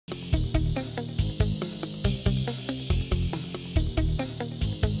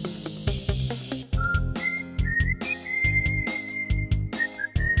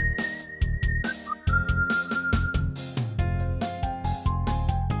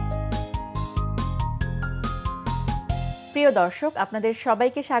প্রিয় দর্শক, আপনাদের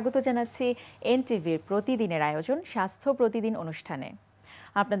সবাইকে স্বাগত জানাচ্ছি এনটিভির প্রতিদিনের আয়োজন স্বাস্থ্য প্রতিদিন অনুষ্ঠানে।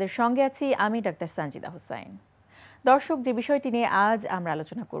 আপনাদের সঙ্গে আছি আমি ডাক্তার সঞ্জিদা হোসাইন। দর্শক, যে বিষয়টি নিয়ে আজ আমরা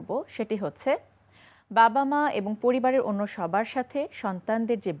আলোচনা করব সেটি হচ্ছে বাবা মা এবং পরিবারের অন্য সবার সাথে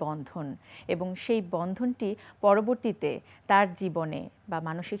সন্তানদের যে বন্ধন এবং সেই বন্ধনটি পরবর্তীতে তার জীবনে বা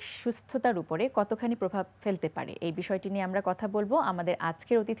মানসিক সুস্থতার উপরে কতখানি প্রভাব ফেলতে পারে, এই বিষয়টি নিয়ে আমরা কথা বলবো আমাদের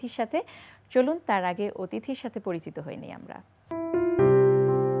আজকের অতিথির সাথে। চলুন তার আগে অতিথির সাথে পরিচিত হয়ে নিই আমরা।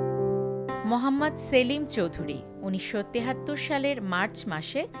 মোহাম্মদ সেলিম চৌধুরী ১৯৭৩ সালের মার্চ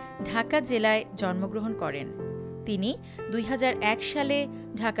মাসে ঢাকা জেলায় জন্মগ্রহণ করেন। তিনি ২০০১ সালে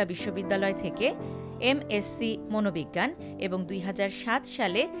ঢাকা বিশ্ববিদ্যালয় থেকে এমএসসি মনোবিজ্ঞান এবং ২০০৭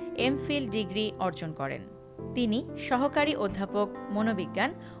 সালে এমফিল ডিগ্রি অর্জন করেন। তিনি সহকারী অধ্যাপক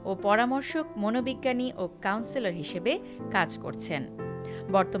মনোবিজ্ঞান ও পরামর্শক মনোবিজ্ঞানী ও কাউন্সিলর হিসেবে কাজ করছেন।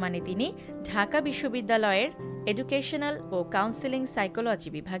 বর্তমানে তিনি ঢাকা বিশ্ববিদ্যালয়ের এডুকেশনাল ও কাউন্সেলিং সাইকোলজি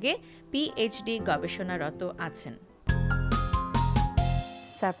বিভাগে পিএইচডি গবেষণারত আছেন।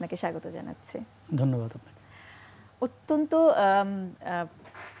 স্যার, আপনাকে স্বাগত জানাচ্ছি। ধন্যবাদ আপনাকে। অত্যন্ত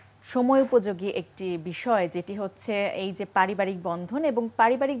সময় উপযোগী একটি বিষয়, যেটি হচ্ছে এই যে পারিবারিক বন্ধন, এবং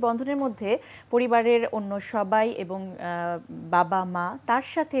পারিবারিক বন্ধনের মধ্যে পরিবারের অন্য সবাই এবং বাবা মা তার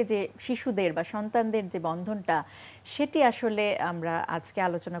সাথে যে শিশুদের বা সন্তানদের যে বন্ধনটা, সেটি আসলে আমরা আজকে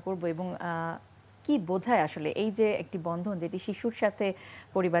আলোচনা করব। এবং কি বোঝায় আসলে এই যে একটি বন্ধন, যেটি শিশুর সাথে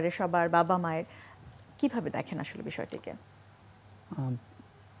পরিবারের সবার বাবা মায়ের, কিভাবে দেখেন আসলে বিষয়টিকে?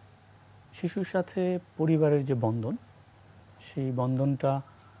 শিশুর সাথে পরিবারের যে বন্ধন, সেই বন্ধনটা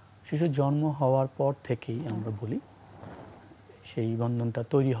শিশুর জন্ম হওয়ার পর থেকেই আমরা বলি সেই বন্ধনটা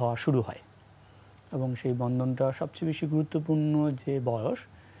তৈরি হওয়া শুরু হয়, এবং সেই বন্ধনটা সবচেয়ে বেশি গুরুত্বপূর্ণ যে বয়স,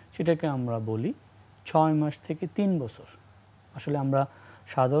 সেটাকে আমরা বলি ৬ মাস থেকে ৩ বছর। আসলে আমরা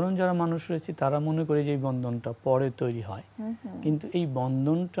সাধারণ যারা মানুষ রয়েছে তারা মনে করি যে এই বন্ধনটা পরে তৈরি হয়, কিন্তু এই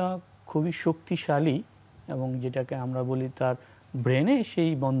বন্ধনটা খুবই শক্তিশালী, এবং যেটাকে আমরা বলি তার ব্রেনে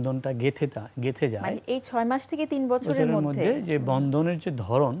সেই বন্ধনটা গেঁথে যায়। মানে এই ৬ মাস থেকে ৩ বছরের মধ্যে যে বন্ধনের যে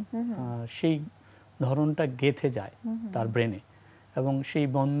ধরন, সেই ধরনটা গেঁথে যায় তার ব্রেনে, এবং সেই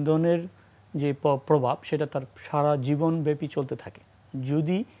বন্ধনের যে প্রভাব সেটা তার সারা জীবন ব্যাপী চলতে থাকে।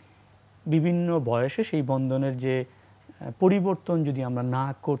 যদি বিভিন্ন বয়সে সেই বন্ধনের যে পরিবর্তন যদি আমরা না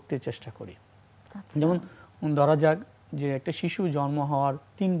করতে চেষ্টা করি, যেমন ধরা যাক যে একটা শিশু জন্ম হওয়ার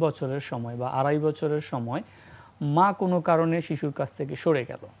 ৩ বছরের সময় বা ২.৫ বছরের সময় মা কোনো কারণে শিশুর কাছ থেকে সরে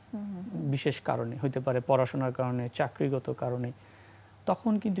গেল, বিশেষ কারণে হতে পারে, পড়াশোনার কারণে, চাকরিগত কারণে,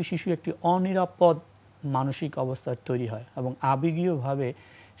 তখন কিন্তু শিশু একটি অনিরাপদ মানসিক অবস্থার তৈরি হয়, এবং আবেগীয়ভাবে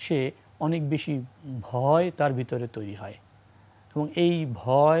সে অনেক বেশি ভয় তার ভিতরে তৈরি হয়, এবং এই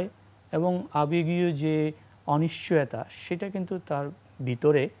ভয় এবং আবেগীয় যে অনিশ্চয়তা, সেটা কিন্তু তার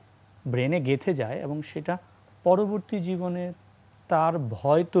ভিতরে ব্রেনে গেঁথে যায়, এবং সেটা পরবর্তী জীবনে তার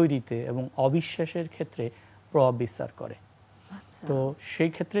ভয় তৈরিতে এবং অবিশ্বাসের ক্ষেত্রে প্রভাব বিস্তার করে। তো সেই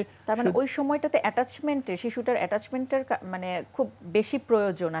ক্ষেত্রে তার মানে ওই সময়টাতে অ্যাটাচমেন্টের, শিশুটার অ্যাটাচমেন্টের মানে খুব বেশি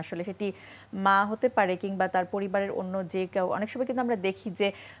প্রয়োজন। আসলে সেটি মা হতে পারে কিংবা তার পরিবারের অন্য যে কেউ। অনেক সময় কিন্তু আমরা দেখি যে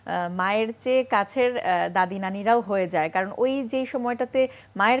মায়ের চেয়ে কাছের দাদি নানিরাও হয়ে যায়, কারণ ওই যেই সময়টাতে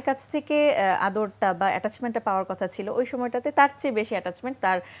মায়ের কাছ থেকে আদরটা বা অ্যাটাচমেন্টটা পাওয়ার কথা ছিল, ওই সময়টাতে তার চেয়ে বেশি অ্যাটাচমেন্ট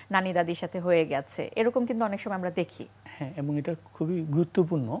তার নানি দাদির সাথে হয়ে গেছে, এরকম কিন্তু অনেক সময় আমরা দেখি। হ্যাঁ, এবং এটা খুবই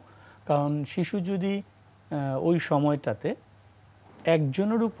গুরুত্বপূর্ণ, কারণ শিশু যদি ওই সময়টাতে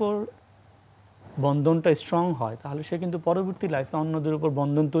একজনের উপর বন্ধনটা স্ট্রং হয়, তাহলে সে কিন্তু পরবর্তী লাইফে অন্যদের উপর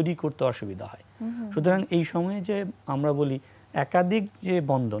বন্ধন তৈরি করতে অসুবিধা হয়। সুতরাং এই সময়ে যে আমরা বলি একাধিক যে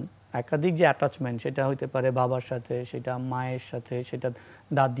বন্ধন, একাধিক যে অ্যাটাচমেন্ট, সেটা হতে পারে বাবার সাথে, সেটা মায়ের সাথে, সেটা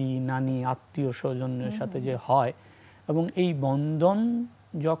দাদি নানি আত্মীয় স্বজনের সাথে যে হয়, এবং এই বন্ধন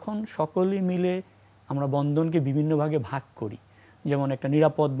যখন সকলে মিলে আমরা বন্ধনকে বিভিন্ন ভাগে ভাগ করি, যেমন একটা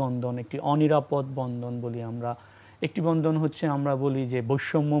নিরাপদ বন্ধন, একটি অনিরাপদ বন্ধন বলি আমরা, একটি বন্ধন হচ্ছে আমরা বলি যে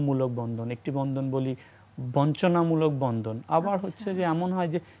বৈষম্যমূলক বন্ধন, একটি বন্ধন বলি বঞ্চনামূলক বন্ধন, আবার হচ্ছে যে এমন হয়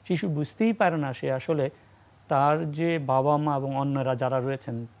যে শিশু বুঝতেই পারে না সে আসলে তার যে বাবা মা এবং অন্যরা যারা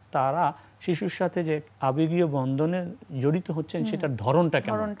রয়েছেন তারা শিশুর সাথে যে আবেগীয় বন্ধনে জড়িত হচ্ছেন সেটার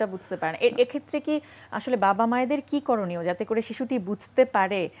ধরনটা বুঝতে পারে। এক্ষেত্রে কি আসলে বাবা মায়েদের কি করণীয় যাতে করে শিশুটি বুঝতে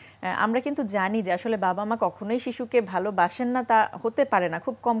পারে? আমরা কিন্তু জানি যে আসলে বাবা মা কখনোই শিশুকে ভালোবাসেন না, তা হতে পারে না,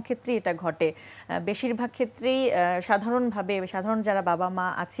 খুব কম ক্ষেত্রেই এটা ঘটে। বেশিরভাগ ক্ষেত্রেই সাধারণ যারা বাবা মা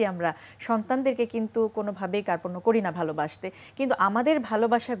আছি আমরা, সন্তানদেরকে কিন্তু কোনোভাবেই কার্পণ্য করি না ভালোবাসতে, কিন্তু আমাদের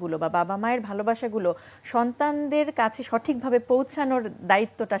ভালোবাসাগুলো বা বাবা মায়ের ভালোবাসাগুলো সন্তানদের কাছে সঠিকভাবে পৌঁছানোর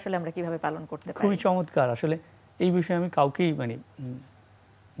দায়িত্বটা আসলে আমরা কিভাবে পালন করতে পারি? খুবই চমৎকার। আসলে এই বিষয়ে আমি কাউকেই মানে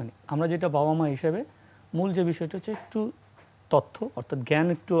আমরা যেটা বাবা মা হিসেবে মূল যে বিষয়টা হচ্ছে একটু তথ্য অর্থাৎ জ্ঞান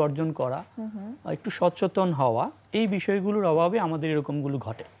একটু অর্জন করা, একটু সচেতন হওয়া, এই বিষয়গুলোর অভাবে আমাদের এরকমগুলো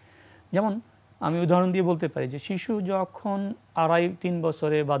ঘটে। যেমন আমি উদাহরণ দিয়ে বলতে পারি যে শিশু যখন 2.5-3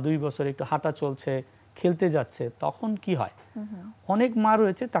 বছরে বা 2 বছরে একটু হাঁটা চলছে, খেলতে যাচ্ছে, তখন কি হয়, অনেক মা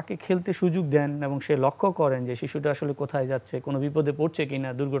রয়েছে তাকে খেলতে সুযোগ দেন এবং সে লক্ষ্য করেন যে শিশুটা আসলে কোথায় যাচ্ছে, কোনো বিপদে পড়ছে কিনা,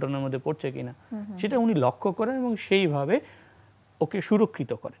 দুর্ঘটনার মধ্যে পড়ছে কিনা, সেটা উনি লক্ষ্য করেন এবং সেইভাবে ওকে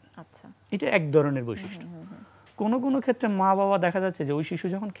সুরক্ষিত করেন। এটা এক ধরনের বৈশিষ্ট্য। কোনো কোনো ক্ষেত্রে মা বাবা দেখা যাচ্ছে যে ওই শিশু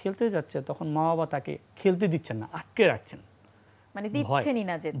যখন খেলতে যাচ্ছে তখন মা বাবা তাকে খেলতে দিচ্ছেন না, আটকে রাখছেন, মানে দিচ্ছেনই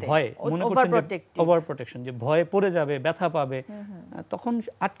না যেতে, ভয়ে মনে করছেন যে ওভার প্রোটেকশন, যে ভয়ে পড়ে যাবে, ব্যথা পাবে, তখন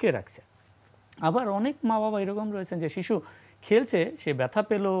আটকে রাখছে। আবার অনেক মা বাবা এরকম রয়েছেন যে শিশু খেলছে, সে ব্যথা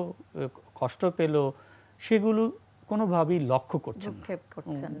পেল, কষ্ট পেল, সেগুলো কোনোভাবেই লক্ষ্য করছেন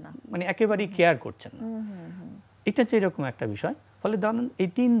না, মানে একেবারেই কেয়ার করছেন না। এটা হচ্ছে এরকম একটা বিষয়। ফলে ধরুন এই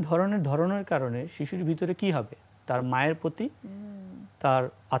 3 ধরনের কারণে শিশুর ভিতরে কি হবে, তার মায়ের প্রতি, তার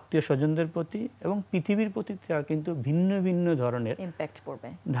আত্মীয় স্বজনদের প্রতি এবং পৃথিবীর প্রতি তার কিন্তু ভিন্ন ভিন্ন ধরনের ইমপ্যাক্ট পড়বে,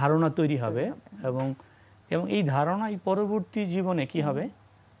 ধারণা তৈরি হবে। এবং এই ধারণাই পরবর্তী জীবনে কি হবে,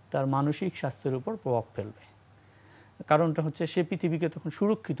 তার মানসিক স্বাস্থ্যের উপর প্রভাব ফেলবে। কারণটা হচ্ছে সে পৃথিবীকে তখন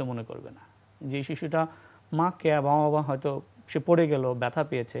সুরক্ষিত মনে করবে না। যে শিশুটা মাকে, মা বাবা হয়তো সে পড়ে গেল, ব্যথা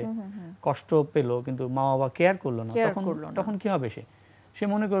পেয়েছে, কষ্ট পেল, কিন্তু মা বাবা কেয়ার করলো না, তখন কি হবে, সে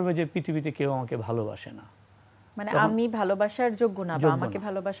মনে করবে যে পৃথিবীতে কেউ আমাকে ভালোবাসে না, মানে আমি ভালোবাসার যোগ্য না, বা আমাকে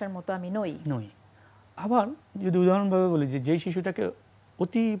ভালোবাসার মতো আমি নই। আবার যদি উদাহরণভাবে বলি যে যেই শিশুটাকে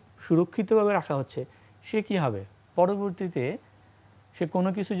অতি সুরক্ষিতভাবে রাখা হচ্ছে, সে কি হবে, পরবর্তীতে সে কোনো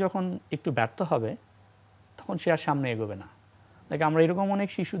কিছু যখন একটু ব্যর্থ হবে তখন সে আর সামনে এগোবে না। দেখে আমরা এরকম অনেক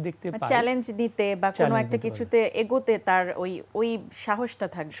শিশু দেখতে পাই, চ্যালেঞ্জ নিতে বা কোনো একটা কিছুতে এগোতে তার ওই সাহসটা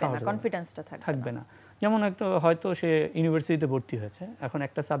থাকবে না, কনফিডেন্সটা থাকবে না। যেমন একটা হয়তো সে ইউনিভার্সিটিতে ভর্তি হয়েছে, এখন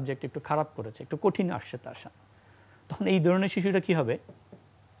একটা সাবজেক্ট একটু খারাপ করেছে, একটু কঠিন আসছে তার সামনে, তখন এই ধরনের শিশুটা কি হবে,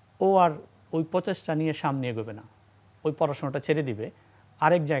 ও আর ওই প্রচেষ্টা নিয়ে সামনে এগোবে না, ওই পড়াশোনাটা ছেড়ে দিবে,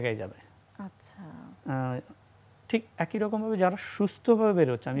 আরেক জায়গায় যাবে। আচ্ছা, ঠিক একই রকমভাবে যারা সুস্থভাবে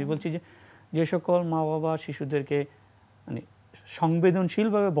বেরোচ্ছে, আমি বলছি যে সকল মা বাবা শিশুদেরকে মানে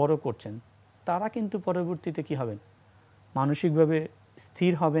সংবেদনশীলভাবে বড় করছেন, তারা কিন্তু পরবর্তীতে কি হবেন, মানসিকভাবে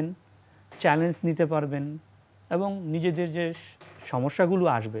স্থির হবেন, চ্যালেঞ্জ নিতে পারবেন এবং নিজেদের যে সমস্যাগুলো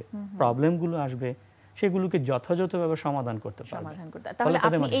আসবে, প্রবলেমগুলো আসবে, সেগুলোকে যথাযথভাবে সমাধান করতে পারবেন। তাহলে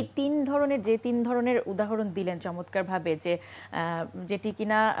আপনি এই 3 ধরনের উদাহরণ দিলেন চমৎকারভাবে, যেটি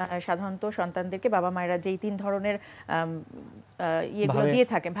কিনা সাধারণত সন্তানদেরকে বাবা মায়েরা যেই 3 ধরনের ইয়েগুলো দিয়ে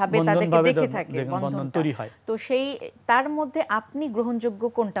থাকে, ভাবে তাদেরকে দেখে থাকে, বন্ধন তৈরি হয়, তো সেই তার মধ্যে আপনি গ্রহণযোগ্য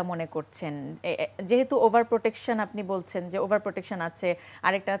কোনটা মনে করছেন? যেহেতু ওভার প্রোটেকশন আপনি বলছেন যে ওভার প্রোটেকশন আছে,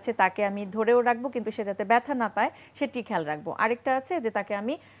 আরেকটা আছে তাকে আমি ধরেও রাখবো কিন্তু সে যাতে ব্যথা না পায় সেটি খেয়াল রাখবো, আরেকটা আছে যে তাকে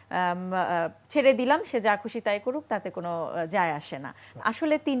আমি ছেড়ে দিলাম, সে যা খুশি তাই করুক, তাতে কোনো যায় আসে না।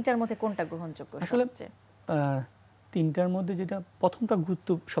 আসলে 3টার মধ্যে কোনটা গ্রহণযোগ্য? আসলে 3টার মধ্যে যেটা প্রথমটা গুরুত্ব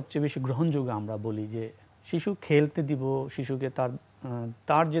সবচেয়ে বেশি গ্রহণযোগ্য, আমরা বলি যে শিশু খেলতে দিব, শিশুকে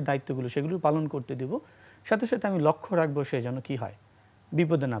তার যে দায়িত্বগুলো সেগুলো পালন করতে দিব, সাথে সাথে আমি লক্ষ্য রাখবো সে যেন কি হয়,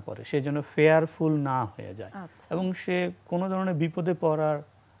 বিপদে না পড়ে, সে যেন ফেয়ারফুল না হয়ে যায়, এবং সে কোনো ধরনের বিপদে পড়ার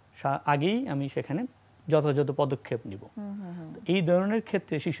আগেই আমি সেখানে যথাযথ পদক্ষেপ নিব। এই ধরনের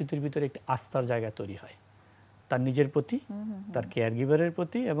ক্ষেত্রে শিশুদের ভিতরে একটি আস্থার জায়গা তৈরি হয়, তার নিজের প্রতি, তার কেয়ার গিভারের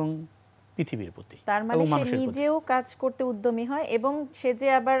প্রতি এবং পৃথিবীর প্রতি। তার মানে সে নিজেও কাজ করতে উদ্যমী হয় এবং সে যে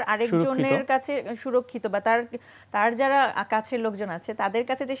আবার আরেকজনের কাছে সুরক্ষিত, বা তার যারা কাছের লোকজন আছে তাদের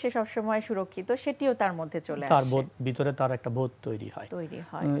কাছে যে সে সবসময় সুরক্ষিত, সেটিও তার মধ্যে চলে আসে, তার ভিতরে তার একটা বোধ তৈরি হয়।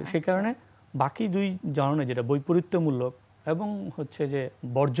 সে কারণে বাকি 2 ধরনের, যেটা বৈপরীত্যমূলক এবং হচ্ছে যে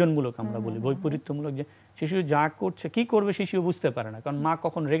বর্জনমূলক, আমরা বলি বৈপরীত্যমূলক, যে শিশু যা করছে, কি করবে শিশু বুঝতে পারে না, কারণ মা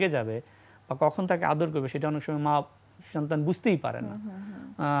কখন রেগে যাবে বা কখন তাকে আদর করবে সেটা অনেক সময় মা সন্তান বুঝতেই পারে না।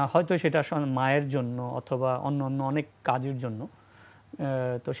 হয়তো সেটা মায়ের জন্য অথবা অন্য অনেক কাজের জন্য।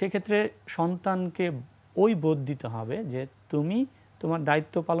 তো সেক্ষেত্রে সন্তানকে ওই বোধ দিতে হবে যে তুমি তোমার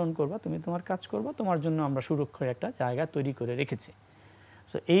দায়িত্ব পালন করবা, তুমি তোমার কাজ করবা, তোমার জন্য আমরা সুরক্ষার একটা জায়গা তৈরি করে রেখেছি।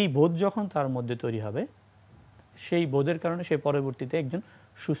 সো এই বোধ যখন তার মধ্যে তৈরি হবে, সেই বোধের কারণে সে পরবর্তীতে একজন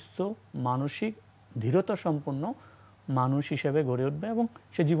সুস্থ, মানসিক দৃঢ়তা সম্পন্ন মানুষ হিসেবে গড়ে উঠবে এবং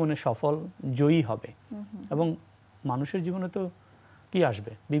সে জীবনে সফল, জয়ী হবে। এবং মানুষের জীবনে তো কি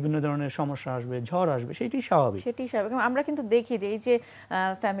আসবে, বিভিন্ন ধরনের সমস্যা আসবে, ঝড় আসবে, সেটি স্বাভাবিক। আমরা কিন্তু দেখি যে এই যে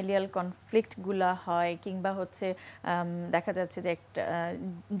ফ্যামিলিয়াল কনফ্লিক্টগুলা হয়, কিংবা হচ্ছে দেখা যাচ্ছে যে একটা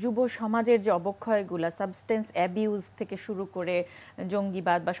যুব সমাজের যে অবক্ষয়গুলা, সাবস্টেন্স অ্যাবিউজ থেকে শুরু করে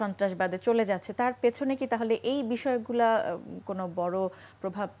জঙ্গিবাদ বা সন্ত্রাসবাদে চলে যাচ্ছে, তার পেছনে কি তাহলে এই বিষয়গুলা কোনো বড়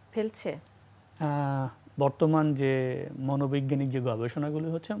প্রভাব ফেলছে? বর্তমান যে মনোবৈজ্ঞানিক যে গবেষণাগুলি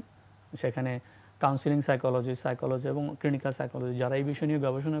হচ্ছে, সেখানে কাউন্সিলিং সাইকোলজি এবং ক্লিনিক্যাল সাইকোলজি যারা এই বিষয় নিয়ে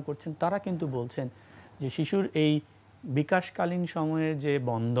গবেষণা করছেন তারা কিন্তু বলছেন যে শিশুর এই বিকাশকালীন সময়ের যে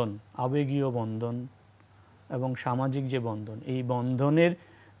বন্ধন, আবেগীয় বন্ধন এবং সামাজিক যে বন্ধন, এই বন্ধনের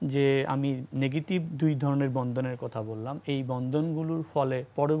যে আমি নেগেটিভ 2 ধরনের বন্ধনের কথা বললাম, এই বন্ধনগুলোর ফলে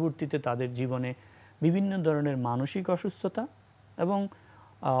পরবর্তীতে তাদের জীবনে বিভিন্ন ধরনের মানসিক অসুস্থতা এবং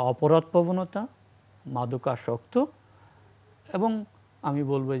অপরাধ প্রবণতা, মাদকাসক্ত এবং আমি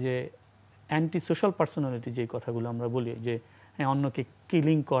বলবো যে অ্যান্টি সোশ্যাল পার্সোনালিটি যে কথাগুলো আমরা বলি যে অন্যকে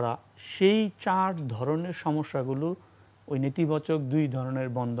কিলিং করা, সেই 4 ধরনের সমস্যাগুলো ওই নেতিবাচক 2 ধরনের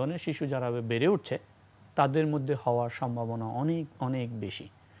বন্ধনে শিশু যারা বেড়ে উঠছে তাদের মধ্যে হওয়ার সম্ভাবনা অনেক অনেক বেশি।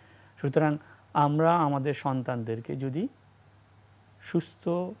 সুতরাং আমরা আমাদের সন্তানদেরকে যদি সুস্থ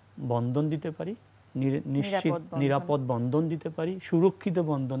বন্ধন দিতে পারি, নিশ্চিত নিরাপদ বন্ধন দিতে পারি, সুরক্ষিত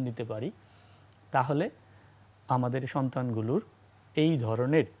বন্ধন দিতে পারি, তাহলে আমাদের সন্তানগুলোর এই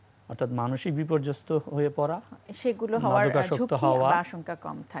ধরনের অর্থাৎ মানসিক বিপর্যস্ত হয়ে পড়া, সেগুলো হওয়ার ঝুঁকি বা আশঙ্কা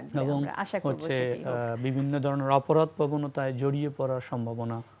কম থাকবে এবং আশা করব হচ্ছে বিভিন্ন ধরনের অপরাধ প্রবণতায় জড়িয়ে পড়ার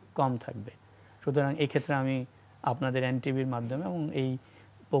সম্ভাবনা কম থাকবে। সুতরাং এই ক্ষেত্রে আমি আপনাদের এনটিভির মাধ্যমে এবং এই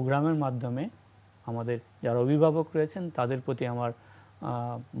প্রোগ্রামের মাধ্যমে আমাদের যারা অভিভাবক রয়েছেন তাদের প্রতি আমার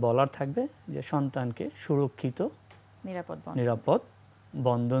বলার থাকবে যে সন্তানকে সুরক্ষিত নিরাপদ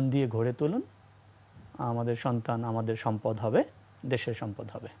বন্ধন দিয়ে গড়ে তুলুন। আমাদের সন্তান আমাদের সম্পদ হবে, দেশের সম্পদ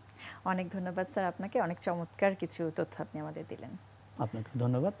হবে। অনেক ধন্যবাদ স্যার আপনাকে, অনেক চমৎকার কিছু তথ্য আপনি আমাদের দিলেন। আপনাকে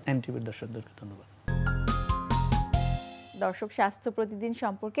ধন্যবাদ, এনটিভির দর্শকদেরকে ধন্যবাদ। দর্শক, স্বাস্থ্য প্রতিদিন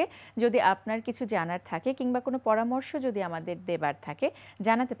সম্পর্কে যদি আপনার কিছু জানার থাকে কিংবা কোনো পরামর্শ যদি আমাদের দেবার থাকে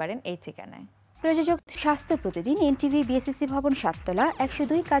জানাতে পারেন এই ঠিকানায়। প্রযোজক স্বাস্থ্য প্রতিদিন, এনটিভি, বিএসসি ভবন, 7 তলা,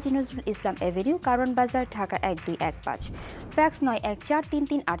 102 কাজী নজরুল ইসলাম এভিনিউ, কারওয়ান বাজার, ঢাকা 1215। ফ্যাক্স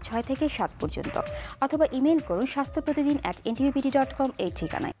 914338 থেকে 7 পর্যন্ত, অথবা ইমেইল করুন স্বাস্থ্যপ্রতিদিন@ntvbd.com এই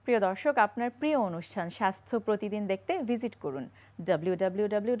ঠিকানায়। প্রিয় দর্শক, আপনার প্রিয় অনুষ্ঠান স্বাস্থ্য প্রতিদিন দেখতে ভিজিট করুন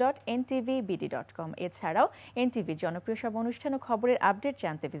www.ntvbd.com। এছাড়াও এনটিভির জনপ্রিয় সব অনুষ্ঠান ও খবরের আপডেট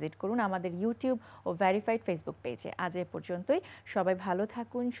জানতে ভিজিট করুন আমাদের ইউটিউব ও ভেরিফাইড ফেসবুক পেজে। আজ এ পর্যন্তই। সবাই ভালো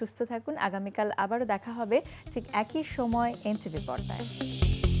থাকুন, সুস্থ থাকুন। আগামীকাল আবারও দেখা হবে ঠিক একই সময় এনটিভি পর্দায়।